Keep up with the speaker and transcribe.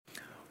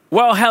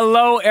Well,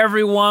 hello,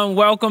 everyone.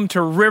 Welcome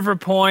to River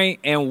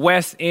Point and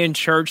West End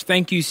Church.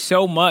 Thank you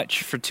so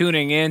much for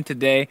tuning in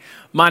today.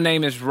 My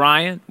name is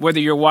Ryan. Whether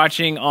you're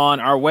watching on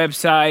our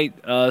website,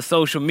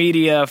 social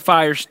media,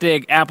 Fire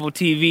Stick, Apple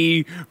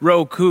TV,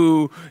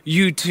 Roku,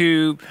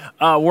 YouTube,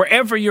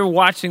 wherever you're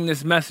watching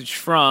this message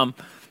from,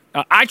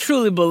 I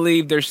truly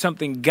believe there's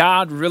something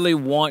God really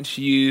wants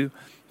you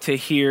to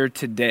hear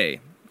today.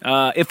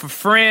 If a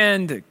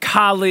friend,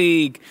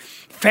 colleague,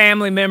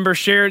 family member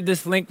shared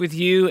this link with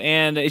you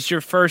and it's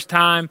your first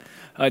time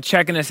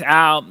checking us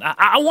out,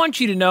 I want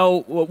you to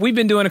know we've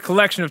been doing a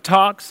collection of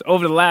talks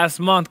over the last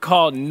month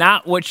called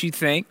Not What You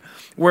Think,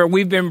 where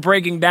we've been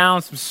breaking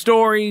down some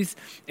stories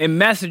and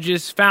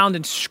messages found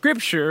in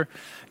Scripture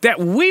that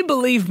we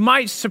believe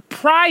might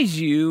surprise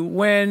you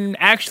when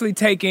actually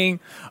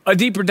taking a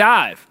deeper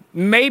dive.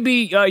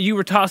 Maybe you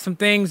were taught some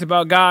things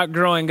about God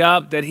growing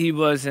up, that he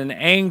was an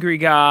angry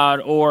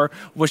God or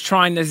was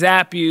trying to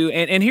zap you.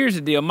 And here's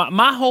the deal.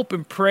 My hope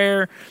and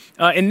prayer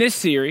in this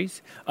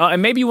series,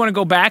 and maybe you want to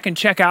go back and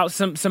check out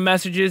some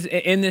messages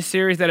in this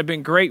series that have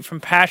been great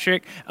from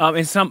Patrick,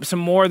 and some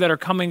more that are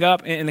coming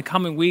up in the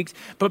coming weeks.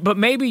 But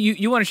maybe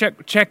you want to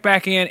check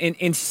back in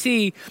and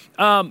see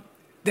that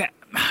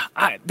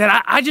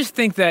I just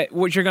think that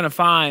what you're going to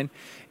find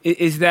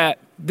is that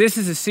this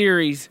is a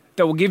series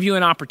that will give you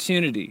an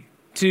opportunity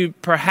to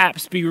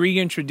perhaps be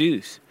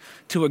reintroduced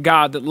to a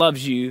God that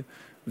loves you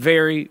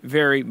very,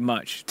 very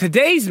much.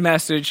 Today's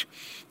message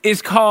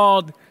is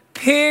called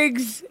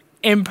Pigs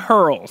and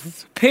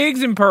Pearls.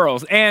 Pigs and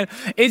Pearls. And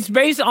it's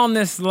based on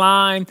this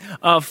line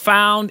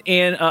found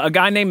in a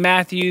guy named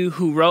Matthew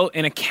who wrote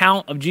an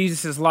account of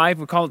Jesus' life.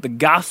 We call it the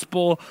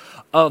Gospel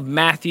of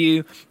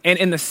Matthew. And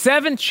in the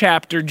 7th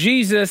chapter,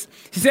 Jesus,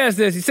 he says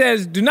this. He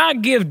says, "Do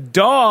not give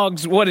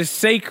dogs what is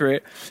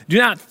sacred. Do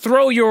not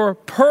throw your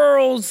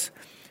pearls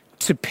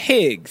to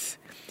pigs.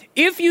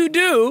 If you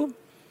do,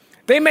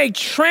 they may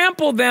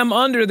trample them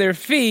under their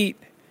feet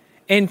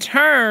and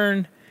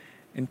turn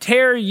and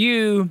tear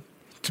you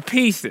to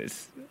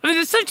pieces." I mean,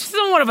 it's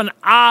somewhat of an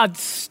odd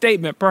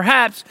statement.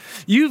 Perhaps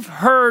you've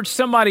heard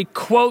somebody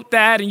quote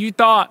that and you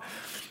thought,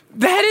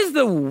 that is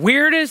the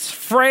weirdest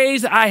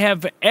phrase I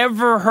have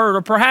ever heard.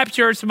 Or perhaps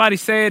you heard somebody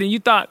say it and you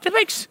thought, that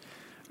makes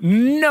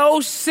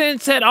no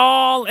sense at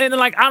all. And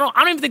I don't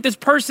even think this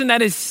person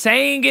that is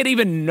saying it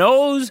even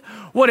knows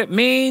what it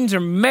means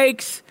or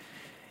makes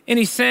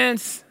any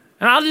sense.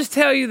 And I'll just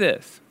tell you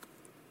this.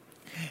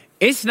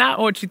 It's not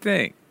what you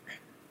think.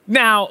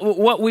 Now,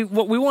 what we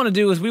want to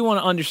do is we want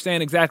to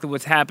understand exactly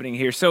what's happening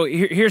here. So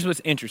here's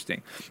what's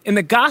interesting. In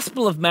the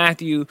Gospel of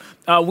Matthew,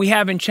 we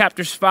have in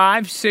chapters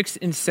 5, 6,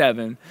 and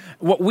 7,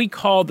 what we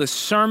call the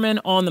Sermon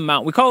on the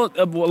Mount. We call it,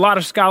 a lot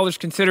of scholars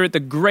consider it the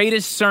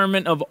greatest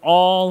sermon of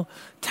all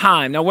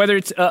time. Now, whether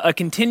it's a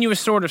continuous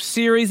sort of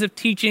series of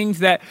teachings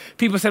that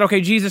people said,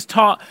 okay, Jesus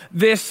taught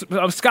this.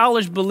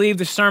 Scholars believe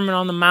the Sermon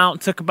on the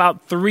Mount took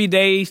about 3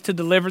 days to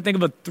deliver. Think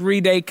of a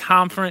 3-day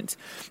conference.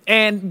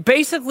 And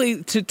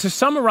basically, to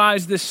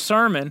summarize this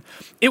sermon,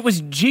 it was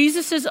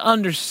Jesus'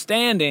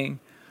 understanding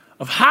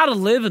of how to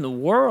live in the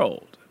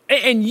world.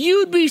 And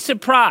you'd be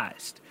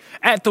surprised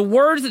at the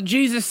words that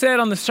Jesus said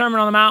on the Sermon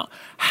on the Mount,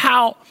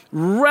 how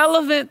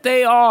relevant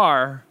they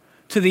are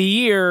to the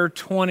year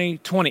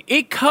 2020.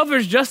 It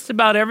covers just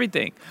about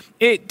everything.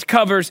 It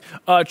covers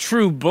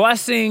true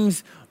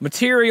blessings,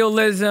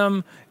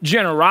 materialism,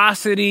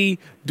 generosity,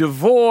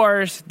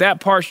 divorce. That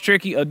part's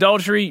tricky.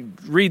 Adultery,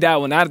 read that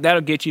one.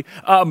 That'll get you.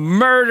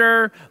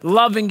 Murder,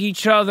 loving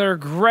each other,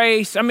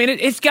 grace. I mean,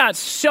 it's got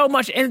so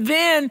much. And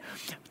then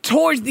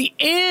towards the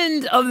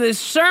end of this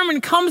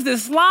sermon comes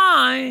this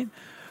line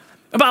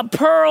about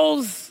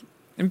pearls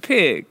and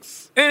pigs.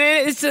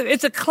 And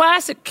it's a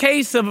classic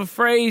case of a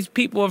phrase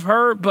people have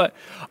heard, but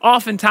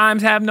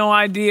oftentimes have no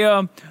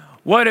idea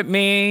what it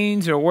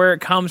means or where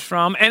it comes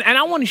from. And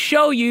I want to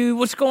show you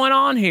what's going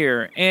on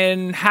here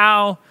and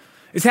how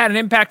it's had an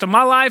impact on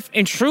my life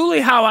and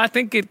truly how I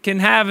think it can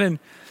have an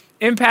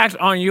impact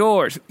on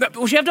yours.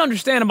 What you have to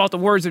understand about the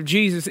words of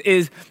Jesus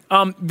is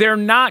they're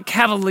not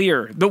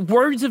cavalier. The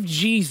words of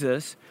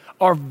Jesus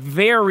are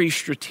very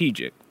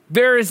strategic.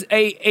 There is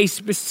a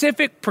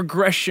specific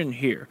progression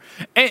here.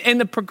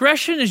 And the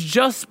progression is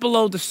just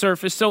below the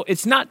surface. So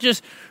it's not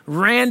just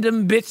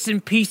random bits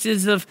and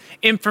pieces of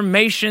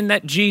information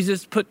that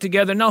Jesus put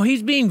together. No,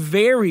 he's being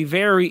very,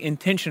 very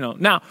intentional.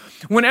 Now,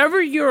 whenever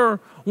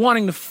you're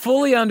wanting to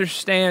fully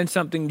understand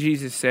something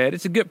Jesus said,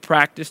 it's a good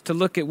practice to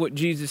look at what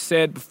Jesus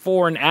said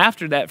before and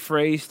after that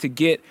phrase to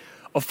get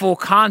a full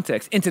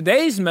context. In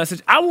today's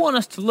message, I want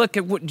us to look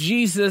at what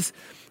Jesus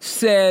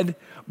said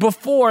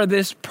before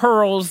this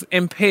pearls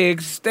and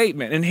pigs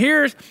statement. And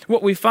here's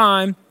what we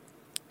find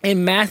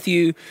in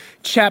Matthew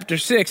chapter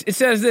 6. It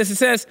says this, it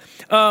says,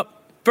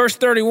 verse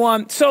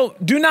 31, "So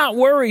do not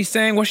worry,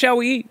 saying, what shall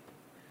we eat?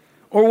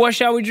 Or what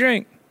shall we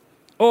drink?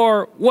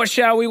 Or what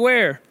shall we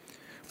wear?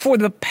 For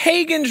the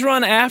pagans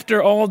run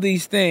after all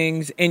these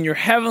things, and your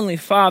heavenly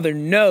Father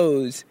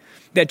knows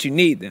that you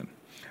need them.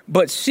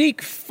 But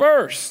seek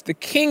first the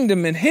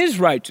kingdom and his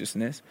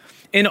righteousness,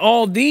 and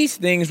all these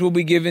things will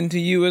be given to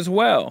you as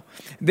well.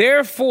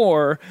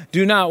 Therefore,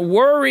 do not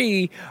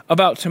worry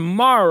about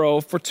tomorrow,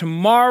 for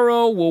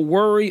tomorrow will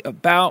worry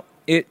about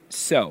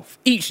itself.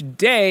 Each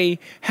day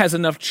has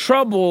enough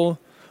trouble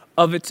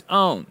of its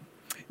own.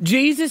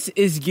 Jesus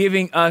is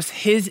giving us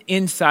his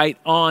insight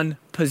on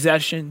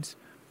possessions,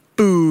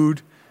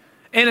 food,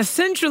 and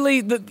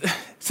essentially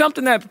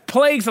something that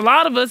plagues a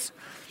lot of us,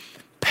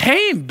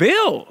 paying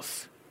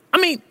bills. I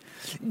mean,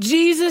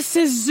 Jesus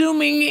is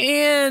zooming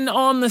in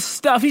on the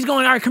stuff. He's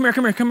going, all right,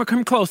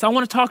 come close. I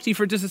want to talk to you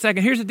for just a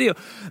second. Here's the deal.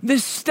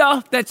 This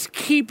stuff that's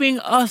keeping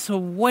us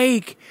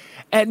awake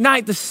at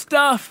night, the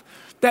stuff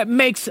that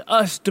makes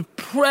us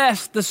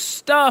depressed, the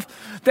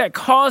stuff that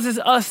causes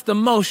us the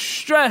most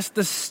stress,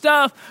 the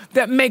stuff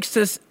that makes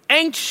us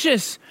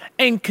anxious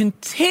and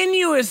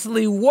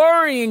continuously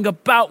worrying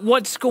about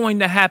what's going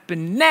to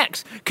happen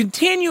next,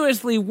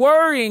 continuously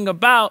worrying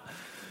about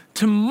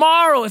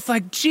tomorrow. It's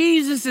like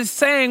Jesus is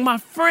saying, my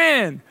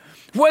friend,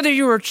 whether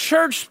you're a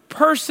church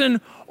person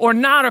or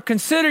not, or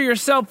consider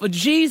yourself a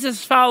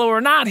Jesus follower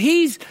or not,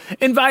 he's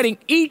inviting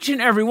each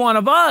and every one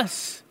of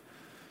us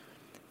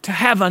to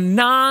have a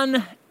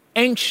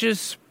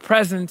non-anxious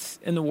presence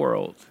in the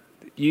world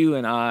that you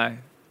and I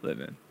live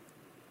in.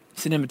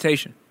 It's an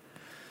invitation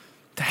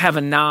to have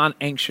a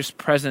non-anxious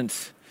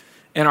presence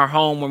in our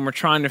home when we're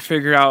trying to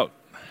figure out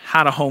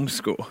how to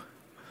homeschool.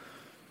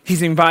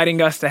 He's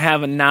inviting us to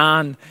have a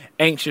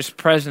non-anxious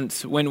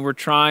presence when we're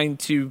trying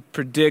to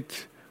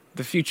predict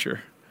the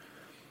future.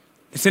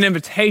 It's an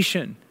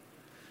invitation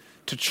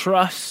to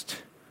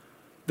trust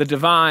the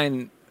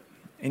divine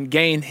and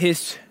gain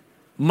his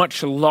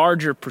much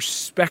larger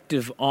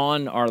perspective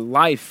on our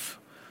life,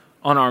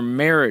 on our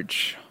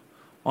marriage,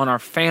 on our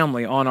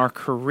family, on our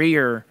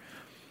career,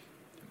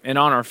 and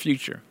on our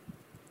future.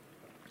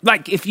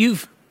 Like if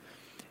you've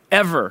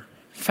ever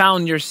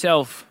found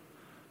yourself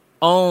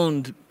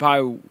owned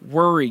by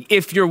worry,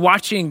 if you're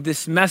watching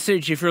this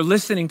message, if you're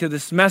listening to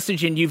this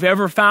message and you've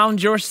ever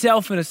found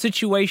yourself in a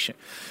situation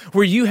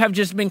where you have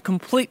just been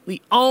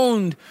completely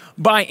owned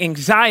by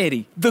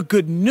anxiety, the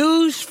good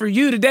news for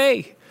you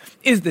today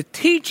is the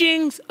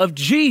teachings of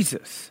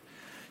Jesus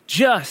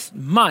just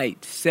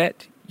might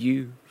set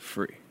you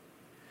free.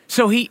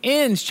 So he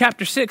ends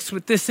chapter 6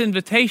 with this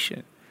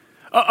invitation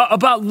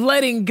about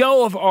letting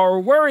go of our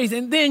worries,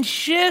 and then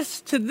shifts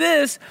to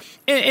this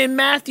in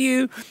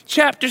Matthew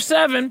chapter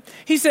 7.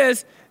 He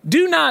says,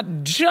 do not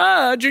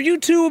judge, or you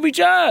too will be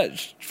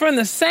judged. For in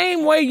the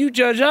same way you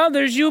judge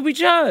others, you will be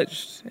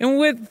judged. And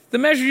with the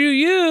measure you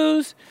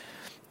use,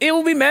 it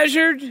will be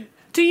measured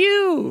to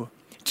you.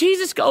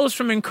 Jesus goes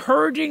from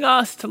encouraging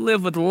us to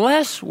live with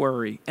less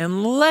worry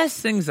and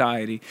less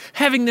anxiety,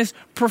 having this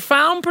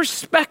profound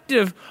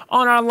perspective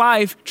on our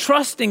life,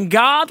 trusting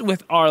God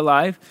with our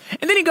life.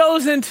 And then he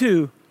goes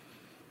into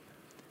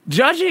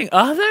judging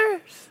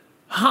others?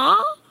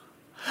 Huh?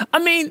 I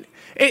mean,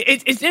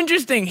 it's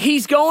interesting.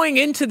 He's going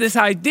into this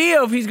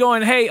idea of,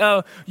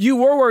 hey, you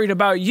were worried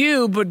about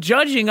you, but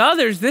judging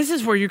others, this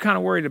is where you're kind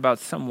of worried about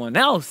someone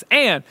else.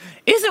 And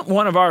isn't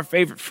one of our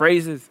favorite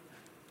phrases,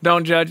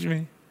 don't judge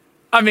me?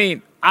 I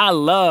mean, I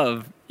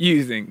love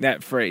using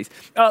that phrase.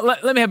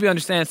 Let me help you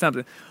understand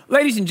something.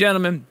 Ladies and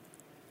gentlemen,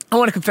 I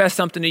want to confess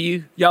something to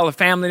you. Y'all are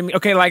family to me.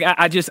 Okay, like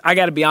I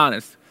got to be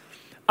honest.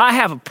 I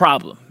have a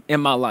problem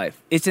in my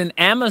life. It's an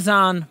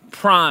Amazon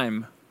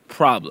Prime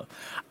problem.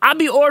 I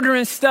be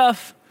ordering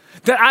stuff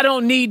that I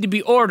don't need to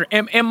be ordering.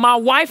 And my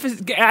wife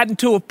has gotten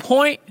to a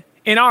point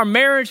in our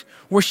marriage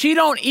where she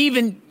don't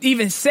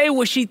even say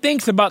what she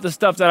thinks about the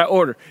stuff that I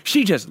order.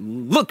 She just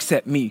looks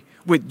at me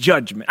with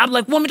judgment. I'm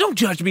like, woman, don't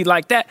judge me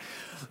like that.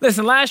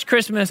 Listen, last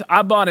Christmas,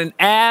 I bought an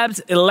abs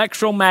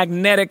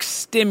electromagnetic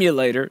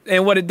stimulator.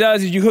 And what it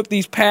does is you hook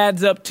these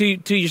pads up to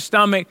your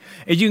stomach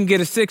and you can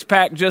get a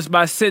six-pack just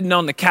by sitting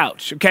on the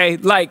couch, okay?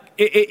 Like,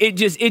 it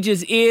just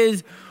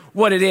is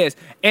what it is.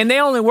 And they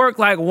only work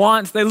like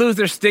once. They lose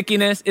their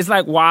stickiness. It's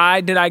like,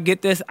 why did I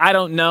get this? I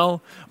don't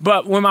know.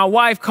 But when my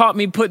wife caught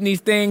me putting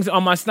these things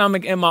on my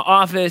stomach in my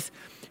office,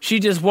 she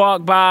just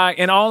walked by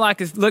and all I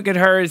could look at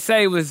her and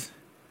say was,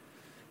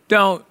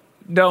 don't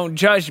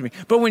judge me.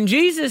 But when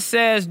Jesus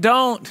says,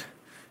 don't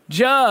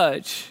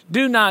judge,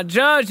 do not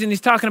judge, and he's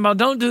talking about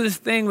don't do this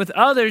thing with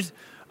others,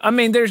 I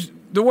mean,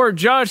 the word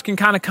judge can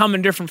kind of come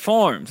in different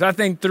forms. I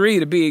think 3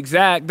 to be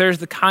exact. There's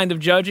the kind of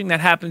judging that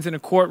happens in a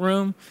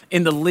courtroom,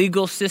 in the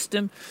legal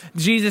system.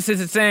 Jesus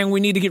isn't saying we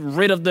need to get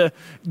rid of the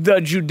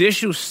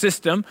judicial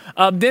system.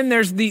 Then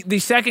there's the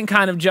second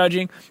kind of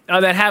judging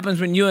that happens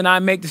when you and I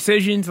make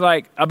decisions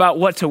like about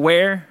what to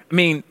wear. I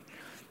mean,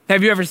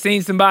 have you ever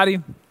seen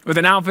somebody with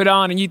an outfit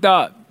on and you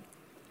thought,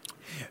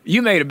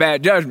 you made a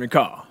bad judgment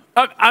call?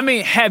 I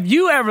mean, have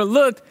you ever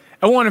looked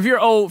at one of your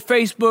old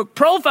Facebook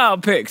profile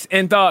pics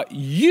and thought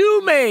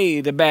you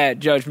made a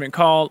bad judgment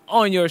call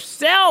on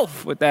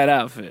yourself with that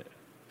outfit?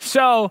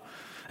 So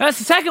that's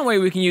the second way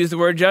we can use the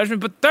word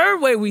judgment. But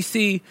third way we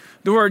see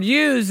the word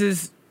used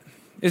is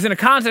in a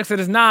context that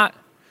is not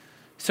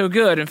so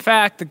good. In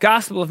fact, the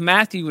Gospel of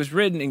Matthew was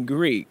written in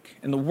Greek,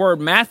 and the word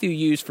Matthew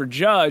used for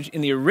judge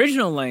in the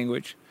original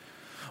language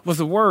was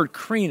the word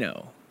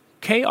krino,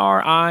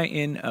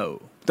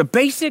 Krino. The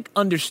basic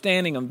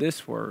understanding of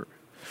this word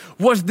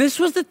was this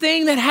was the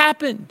thing that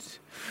happens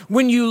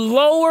when you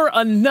lower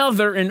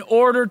another in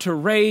order to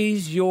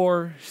raise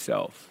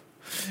yourself.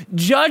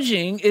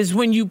 Judging is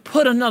when you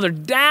put another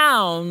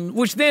down,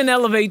 which then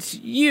elevates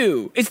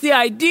you. It's the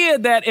idea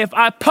that if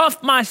I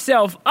puff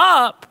myself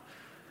up,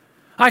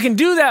 I can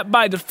do that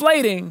by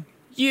deflating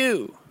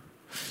you.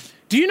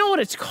 Do you know what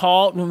it's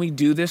called when we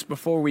do this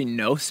before we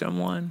know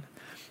someone?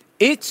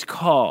 It's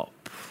called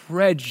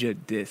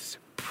prejudice,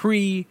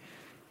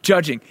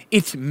 prejudging.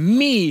 It's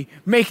me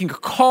making a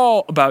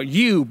call about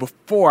you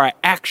before I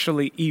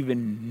actually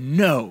even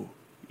know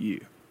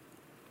you.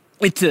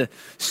 It's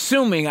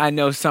assuming I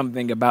know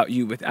something about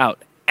you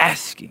without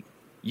asking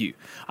you.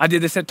 I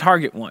did this at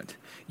Target once.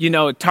 You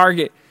know, at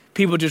Target,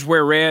 people just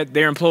wear red.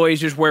 Their employees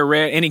just wear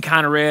red, any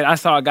kind of red. I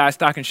saw a guy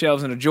stocking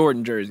shelves in a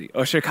Jordan jersey,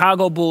 a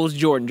Chicago Bulls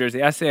Jordan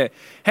jersey. I said,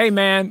 hey,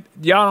 man,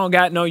 y'all don't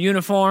got no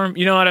uniform.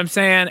 You know what I'm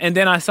saying? And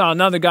then I saw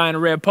another guy in a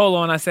red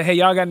polo, and I said, hey,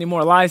 y'all got any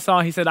more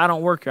Lysol? He said, I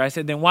don't work here. I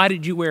said, then why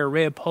did you wear a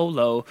red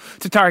polo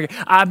to Target?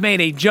 I made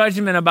a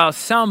judgment about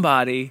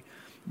somebody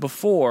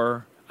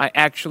before I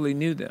actually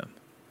knew them.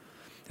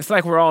 It's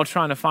like we're all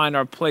trying to find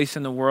our place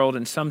in the world,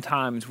 and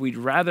sometimes we'd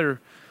rather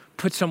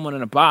put someone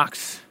in a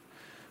box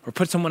or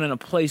put someone in a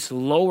place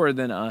lower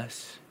than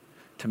us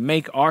to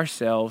make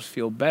ourselves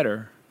feel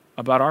better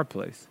about our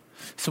place.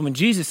 So when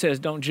Jesus says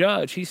don't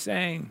judge, he's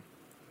saying,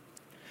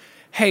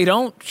 hey,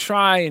 don't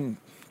try and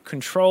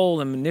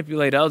control and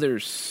manipulate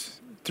others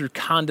through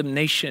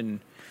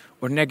condemnation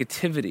or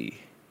negativity,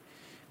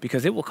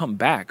 because it will come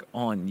back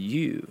on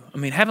you. I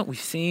mean, haven't we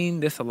seen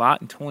this a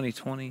lot in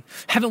 2020?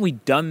 Haven't we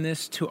done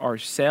this to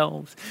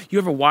ourselves? You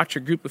ever watch a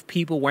group of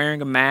people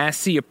wearing a mask,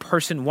 see a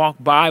person walk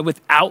by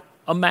without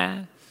a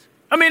mask?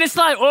 I mean, it's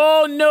like,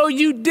 oh, no,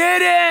 you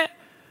didn't.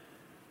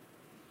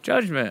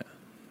 Judgment.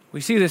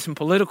 We see this in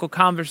political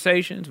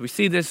conversations. We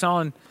see this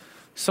on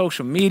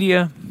social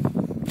media.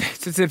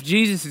 It's as if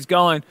Jesus is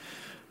going,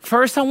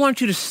 first, I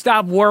want you to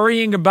stop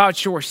worrying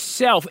about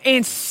yourself.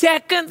 And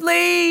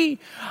secondly,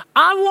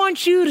 I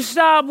want you to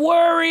stop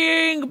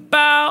worrying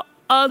about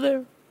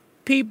other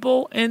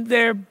people and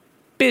their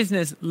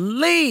business.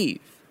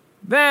 Leave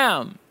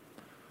them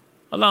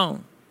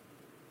alone.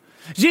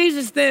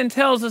 Jesus then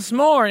tells us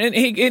more, and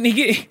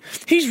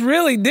he's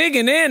really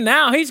digging in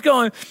now. He's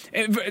going,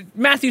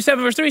 Matthew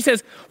 7 verse 3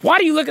 says, why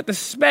do you look at the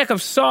speck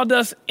of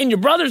sawdust in your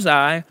brother's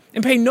eye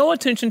and pay no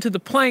attention to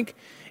the plank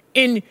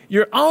in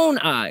your own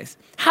eyes?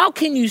 How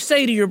can you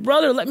say to your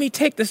brother, let me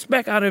take the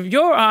speck out of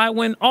your eye,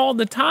 when all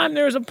the time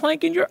there is a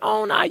plank in your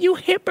own eye? You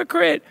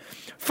hypocrite.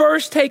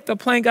 First take the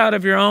plank out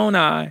of your own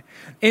eye,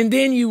 and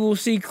then you will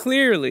see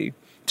clearly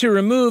to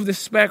remove the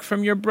speck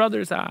from your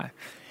brother's eye.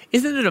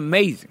 Isn't it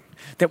amazing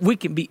that we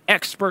can be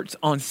experts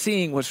on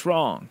seeing what's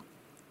wrong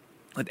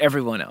with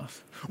everyone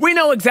else? We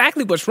know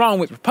exactly what's wrong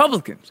with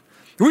Republicans.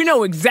 We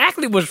know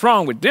exactly what's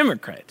wrong with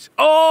Democrats.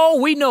 Oh,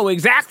 we know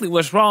exactly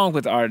what's wrong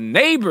with our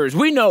neighbors.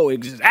 We know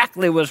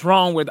exactly what's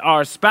wrong with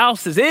our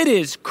spouses. It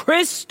is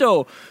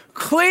crystal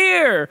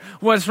clear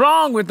what's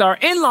wrong with our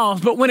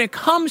in-laws. But when it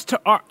comes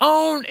to our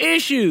own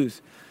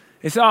issues,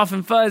 it's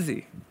often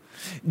fuzzy.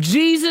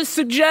 Jesus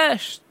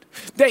suggests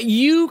that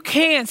you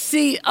can't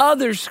see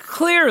others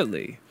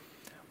clearly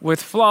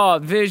with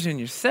flawed vision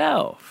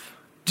yourself.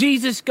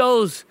 Jesus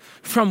goes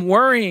from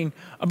worrying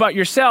about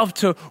yourself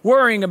to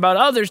worrying about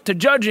others, to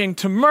judging,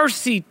 to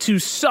mercy, to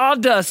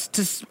sawdust,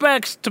 to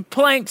specks, to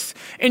planks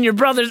in your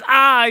brother's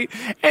eye.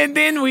 And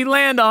then we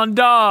land on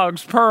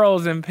dogs,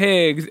 pearls, and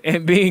pigs,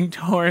 and being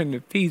torn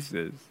to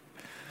pieces.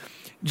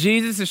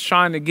 Jesus is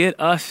trying to get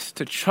us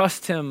to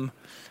trust him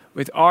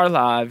with our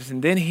lives,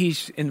 and then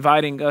he's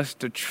inviting us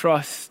to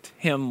trust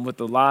him with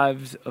the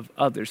lives of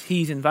others.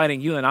 He's inviting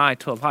you and I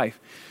to a life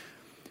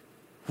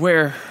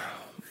where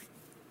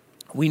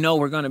we know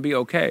we're going to be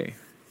okay,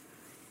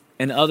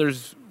 and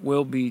others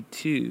will be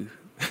too.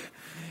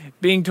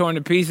 Being torn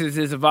to pieces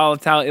is a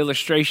volatile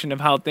illustration of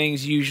how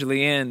things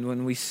usually end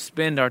when we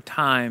spend our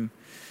time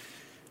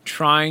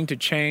trying to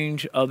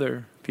change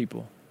other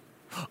people.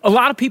 A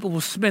lot of people will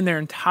spend their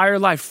entire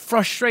life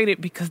frustrated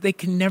because they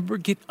can never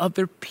get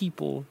other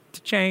people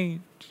to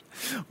change.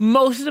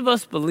 Most of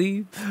us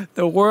believe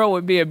the world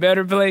would be a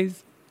better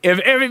place if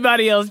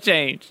everybody else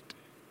changed.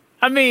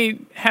 I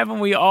mean, haven't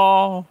we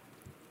all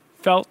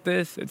felt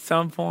this at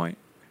some point?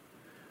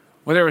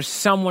 Where there was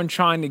someone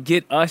trying to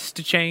get us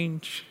to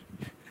change,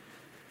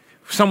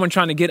 someone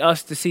trying to get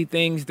us to see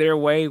things their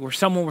way, where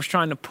someone was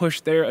trying to push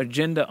their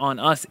agenda on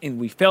us, and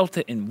we felt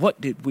it, and what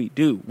did we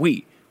do?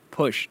 We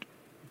pushed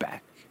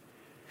back.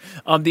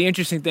 The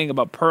interesting thing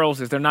about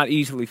pearls is they're not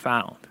easily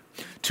found.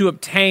 To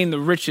obtain the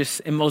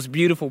richest and most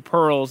beautiful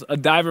pearls, a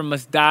diver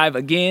must dive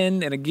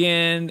again and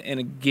again and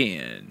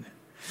again.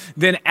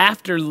 Then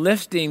after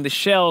lifting the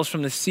shells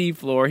from the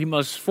seafloor, he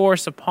must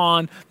force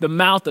upon the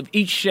mouth of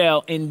each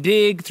shell and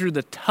dig through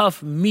the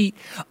tough meat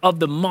of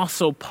the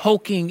mussel,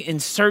 poking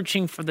and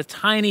searching for the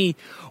tiny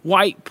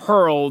white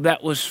pearl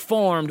that was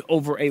formed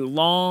over a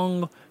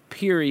long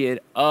period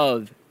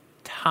of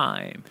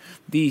time.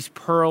 These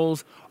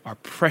pearls are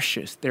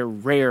precious, they're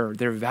rare,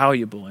 they're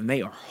valuable, and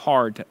they are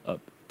hard to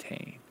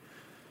obtain.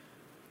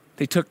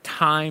 They took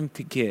time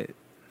to get.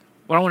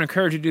 What I want to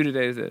encourage you to do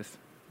today is this.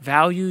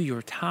 Value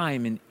your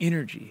time and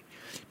energy,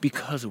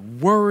 because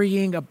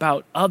worrying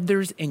about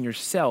others and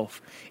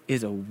yourself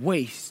is a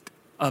waste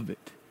of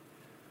it.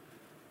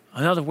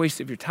 Another waste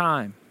of your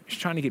time is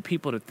trying to get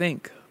people to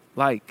think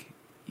like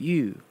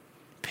you.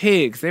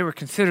 Pigs, they were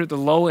considered the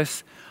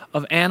lowest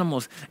of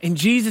animals. And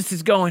Jesus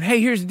is going,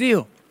 hey, here's the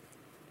deal.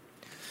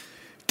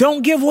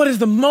 Don't give what is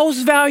the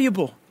most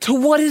valuable to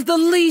what is the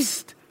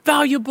least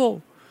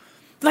valuable.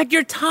 Like,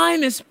 your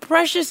time is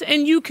precious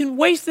and you can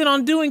waste it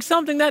on doing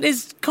something that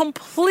is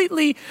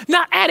completely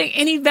not adding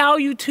any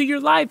value to your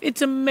life.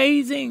 It's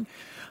amazing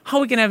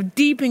how we can have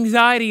deep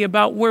anxiety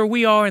about where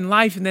we are in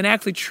life and then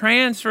actually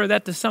transfer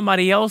that to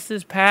somebody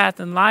else's path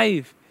in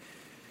life.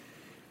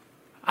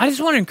 I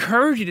just want to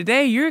encourage you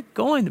today, you're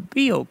going to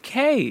be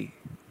okay.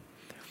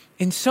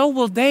 And so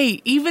will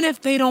they, even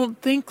if they don't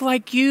think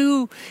like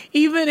you,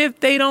 even if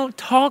they don't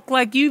talk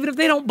like you, even if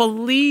they don't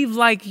believe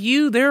like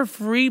you, they're a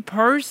free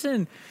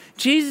person.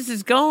 Jesus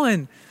is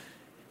going,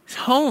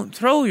 don't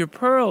throw your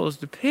pearls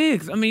to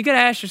pigs. I mean, you got to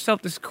ask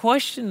yourself this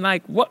question,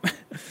 like, what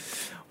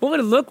would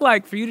it look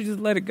like for you to just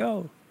let it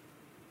go?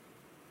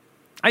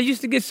 I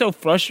used to get so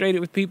frustrated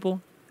with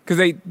people because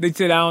they'd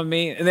sit down with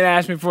me and they'd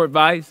ask me for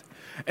advice.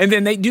 And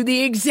then they do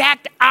the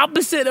exact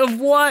opposite of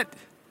what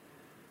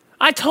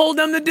I told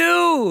them to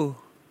do.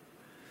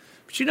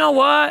 But you know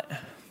what?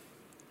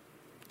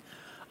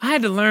 I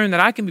had to learn that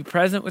I can be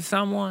present with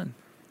someone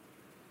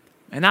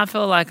and not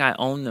feel like I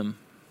own them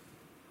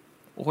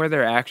or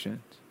their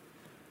actions.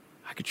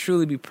 I could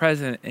truly be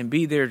present and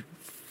be there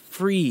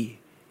free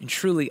and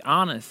truly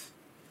honest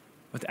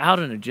without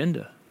an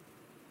agenda.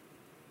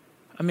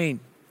 I mean,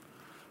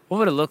 what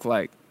would it look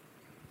like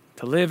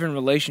to live in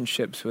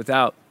relationships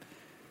without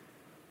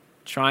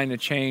trying to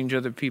change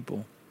other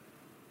people,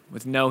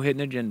 with no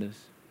hidden agendas?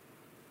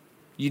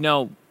 You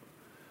know,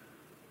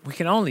 we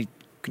can only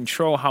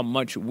control how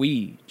much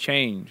we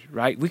change,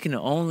 right? We can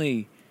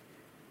only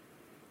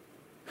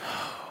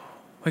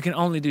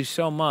do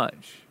so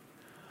much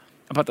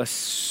about the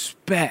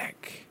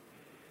speck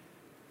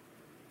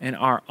in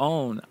our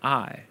own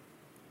eye.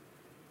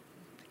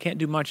 Can't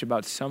do much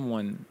about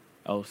someone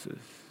else's.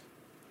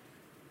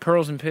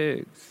 Pearls and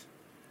pigs.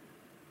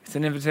 It's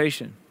an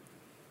invitation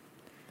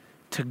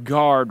to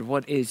guard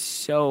what is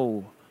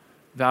so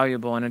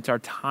valuable, and it's our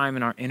time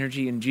and our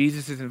energy. And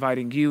Jesus is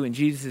inviting you, and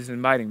Jesus is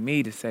inviting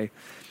me to say,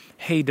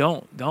 hey,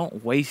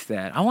 don't waste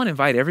that. I want to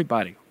invite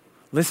everybody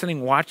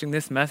listening, watching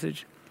this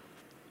message,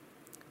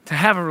 to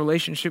have a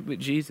relationship with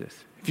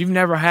Jesus. If you've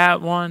never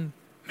had one,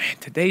 man,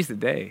 today's the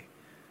day.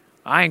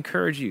 I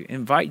encourage you,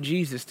 invite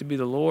Jesus to be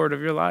the Lord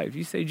of your life.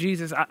 You say,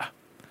 Jesus,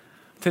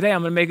 today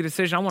I'm going to make a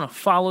decision. I want to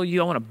follow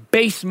you. I want to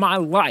base my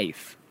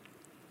life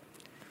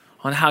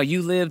on how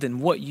you lived and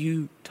what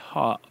you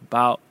taught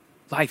about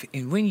life.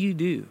 And when you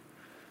do,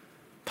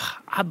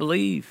 I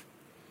believe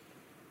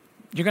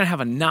you're going to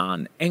have a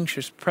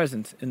non-anxious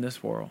presence in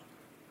this world.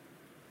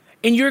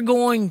 And you're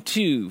going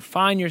to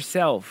find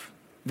yourself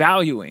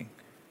valuing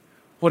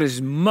what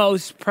is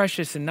most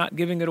precious and not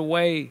giving it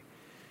away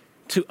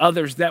to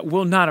others that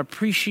will not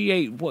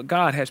appreciate what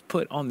God has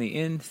put on the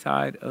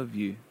inside of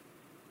you.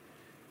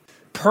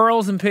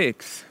 Pearls and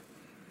pigs.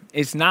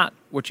 It's not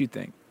what you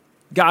think.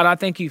 God, I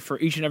thank you for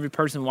each and every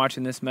person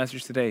watching this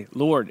message today.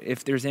 Lord,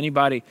 if there's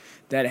anybody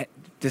that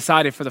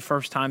decided for the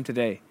first time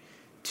today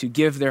to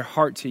give their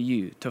heart to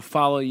you, to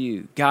follow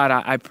you, God,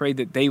 I pray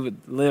that they would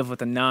live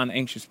with a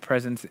non-anxious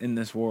presence in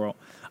this world.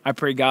 I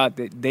pray, God,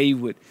 that they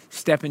would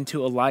step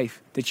into a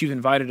life that you've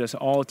invited us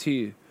all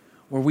to,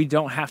 where we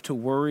don't have to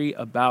worry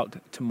about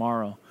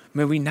tomorrow.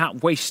 May we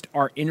not waste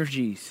our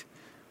energies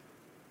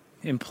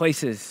in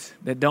places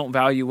that don't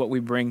value what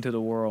we bring to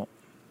the world.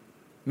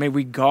 May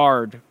we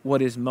guard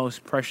what is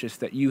most precious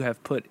that you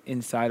have put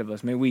inside of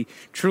us. May we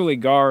truly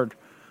guard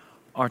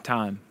our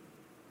time.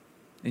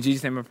 In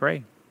Jesus' name I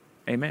pray.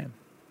 Amen.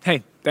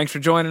 Hey, thanks for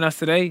joining us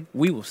today.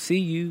 We will see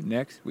you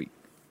next week.